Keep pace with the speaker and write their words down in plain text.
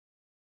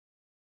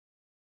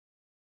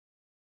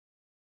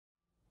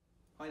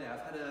Hi there,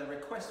 I've had a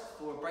request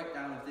for a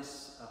breakdown of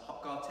this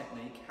Hap Gar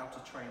technique, how to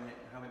train it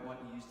and how it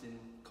might be used in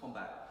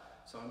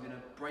combat. So I'm going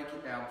to break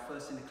it down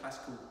first in the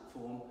classical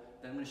form,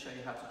 then I'm going to show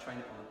you how to train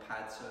it on the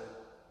pad, so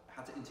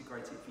how to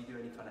integrate it if you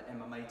do any kind of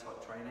MMA type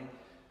training.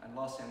 And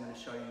lastly I'm going to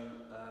show you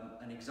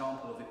an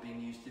example of it being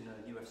used in a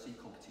UFC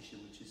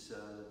competition, which is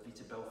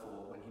Vitor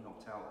Belfort when he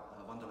knocked out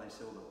Wanderlei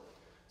Silva.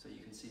 So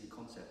you can see the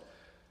concept.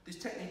 This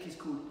technique is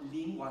called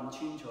Lin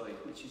Chyun Choi,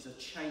 which is a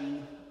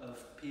chain of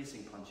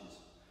piercing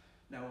punches.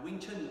 Now, Wing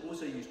Chun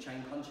also use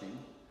chain punching,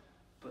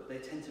 but they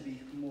tend to be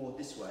more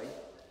this way.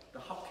 The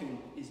Hap Gar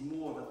is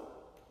more of a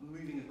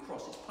moving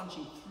across. It's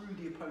punching through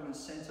the opponent's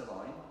center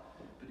line,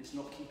 but it's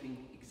not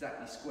keeping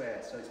exactly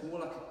square. So it's more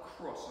like a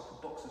cross, like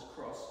a boxer's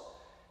cross.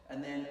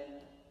 And then,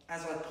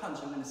 as I punch,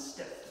 I'm going to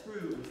step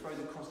through and throw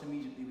the cross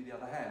immediately with the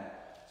other hand.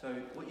 So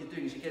what you're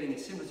doing is you're getting it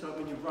similar to like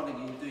when you're running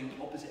and you're doing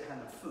opposite hand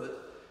and foot.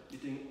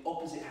 You're doing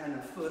opposite hand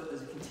and foot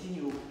as a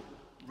continual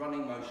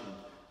running motion.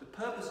 The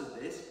purpose of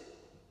this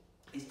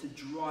is to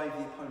drive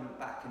the opponent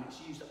back, and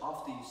it's used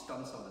after you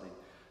stun somebody.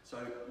 So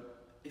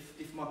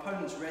if my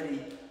opponent's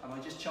ready and I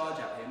just charge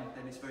at him,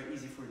 then it's very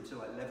easy for him to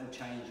like level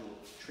change or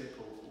trip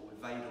or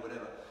evade or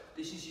whatever.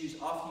 This is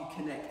used after you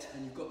connect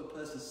and you've got the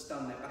person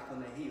stunned, they're back on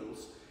their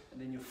heels, and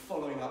then you're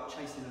following up,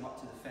 chasing them up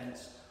to the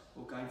fence,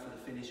 or going for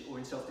the finish, or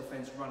in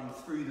self-defense running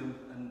through them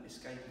and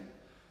escaping.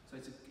 So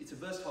it's a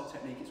versatile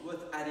technique. It's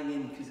worth adding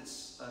in because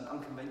it's an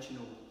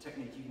unconventional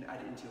technique. You can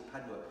add it into your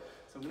pad work.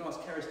 So I'm going to ask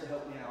Keris to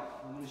help me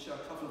out. I'm going to show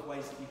a couple of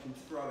ways that you can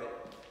throw it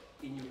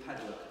in your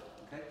pad work.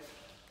 Okay?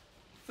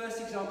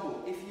 First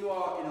example, if you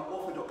are in an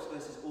orthodox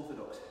versus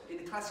orthodox. In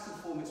the classical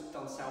form it's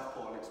done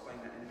southpaw, I'll explain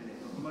that in a minute,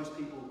 but most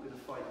people are going to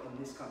fight in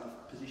this kind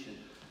of position.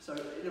 So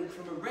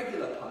from a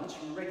regular punch,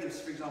 from a regular,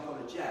 for example,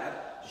 a jab,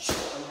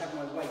 I have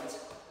my weight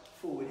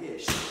forward here.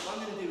 What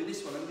I'm going to do with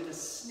this one, I'm going to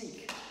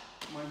sneak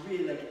my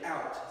rear leg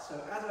out. So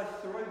as I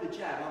throw the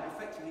jab, I'm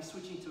effectively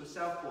switching to a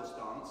southpaw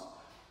stance,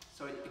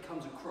 so it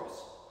becomes a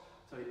cross.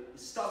 So it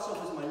starts off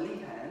as my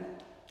lead hand,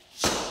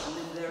 and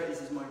then there it is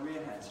as my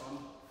rear hand. So I'm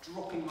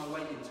dropping my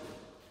weight into it.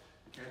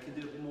 Okay, I can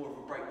do more of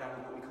a breakdown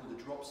of what we call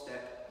the drop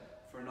step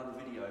for another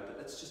video, but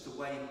that's just a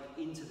way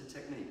into the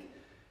technique.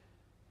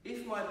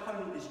 If my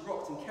opponent is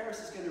rocked, and Keris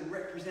is going to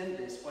represent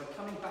this by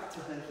coming back to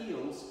her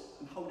heels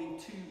and holding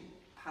two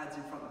pads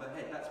in front of her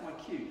head, that's my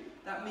cue.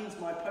 That means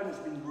my opponent's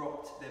been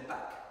rocked, they're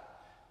back.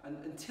 And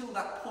until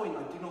that point,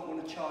 I do not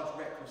want to charge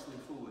recklessly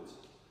forwards.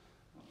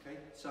 Okay,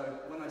 so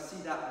when I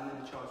see that, I'm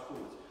going to charge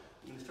forwards.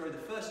 I'm going to throw the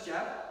first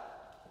jab,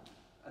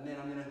 and then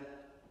I'm going to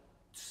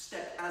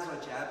step as I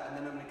jab, and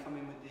then I'm going to come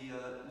in with the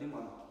Lin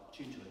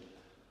Chyun Choi.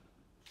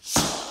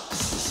 So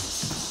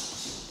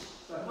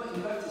what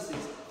you notice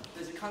is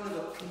there's a kind of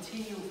a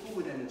continual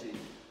forward energy.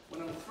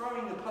 When I'm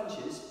throwing the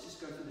punches,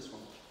 just go for this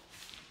one.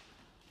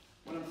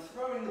 When I'm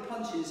throwing the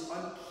punches,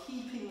 I'm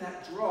keeping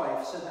that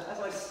drive, so that as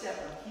I step,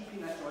 I'm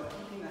keeping that drive,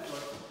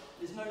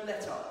 There's no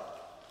let up.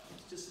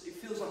 It's just, it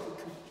feels like a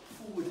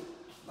forward,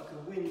 like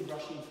a wind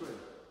rushing through.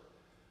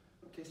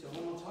 Okay, so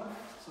one more time.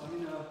 So I'm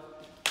in an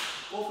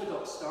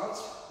orthodox stance.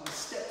 I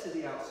step to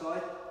the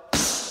outside,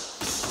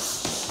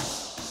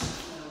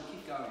 and I'll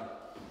keep going.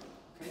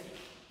 Okay.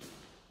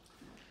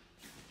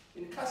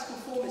 In the classical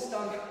form, it's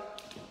done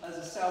as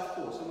a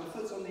southpaw, so my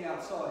foot's on the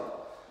outside.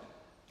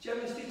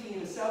 Generally speaking,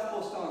 in a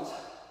southpaw stance,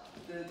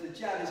 the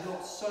jab is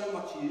not so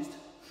much used.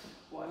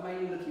 What I'm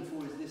mainly looking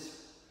for is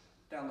this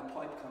down the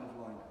pipe kind of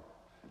line.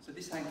 So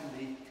this hand can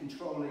be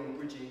controlling,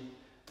 bridging,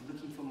 and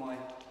looking for my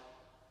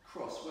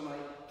cross. When I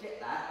get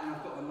that and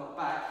I've got them knocked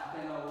back,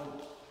 then I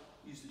will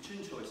use the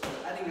Chyun Choi. So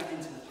adding that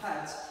into the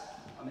pads,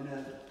 I'm in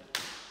a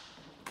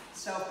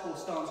southpaw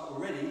stance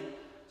already,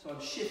 so I'm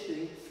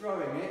shifting,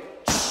 throwing it,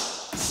 and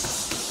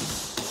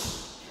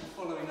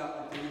following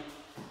up with the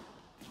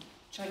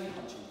chain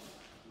punching.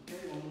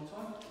 Okay, one more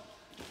time.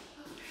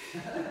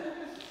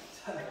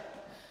 So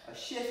I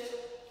shift,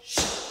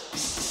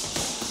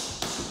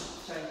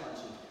 chain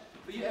punching.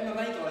 For you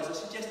MMA guys, I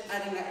suggest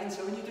adding that in.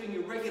 So when you're doing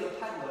your regular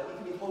pad work, you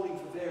can be holding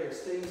for various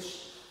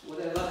things,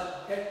 whatever.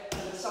 Okay,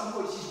 and at some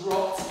point she's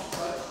rocked.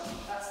 So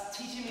that's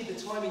teaching me the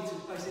timing to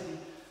basically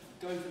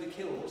going for the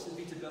kill. What's the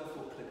Vitor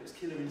Belfort clip? It's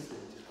killer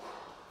instinct.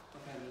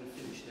 Okay, I'm going to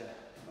finish there.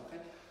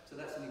 Okay, so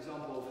that's an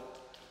example of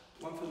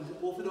one from the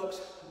orthodox,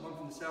 one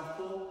from the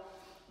southpaw.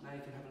 Now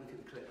you can have a look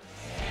at the clip.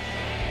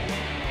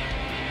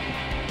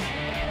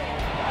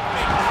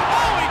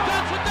 Oh, he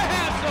does with the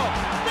handsel!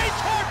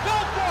 Vitor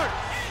Belfort!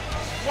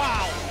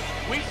 Wow!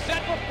 We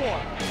said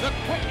before, the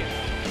quickest,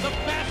 the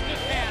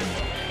fastest hands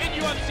in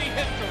UFC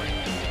history.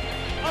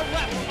 A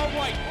left, a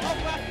right, a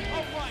left,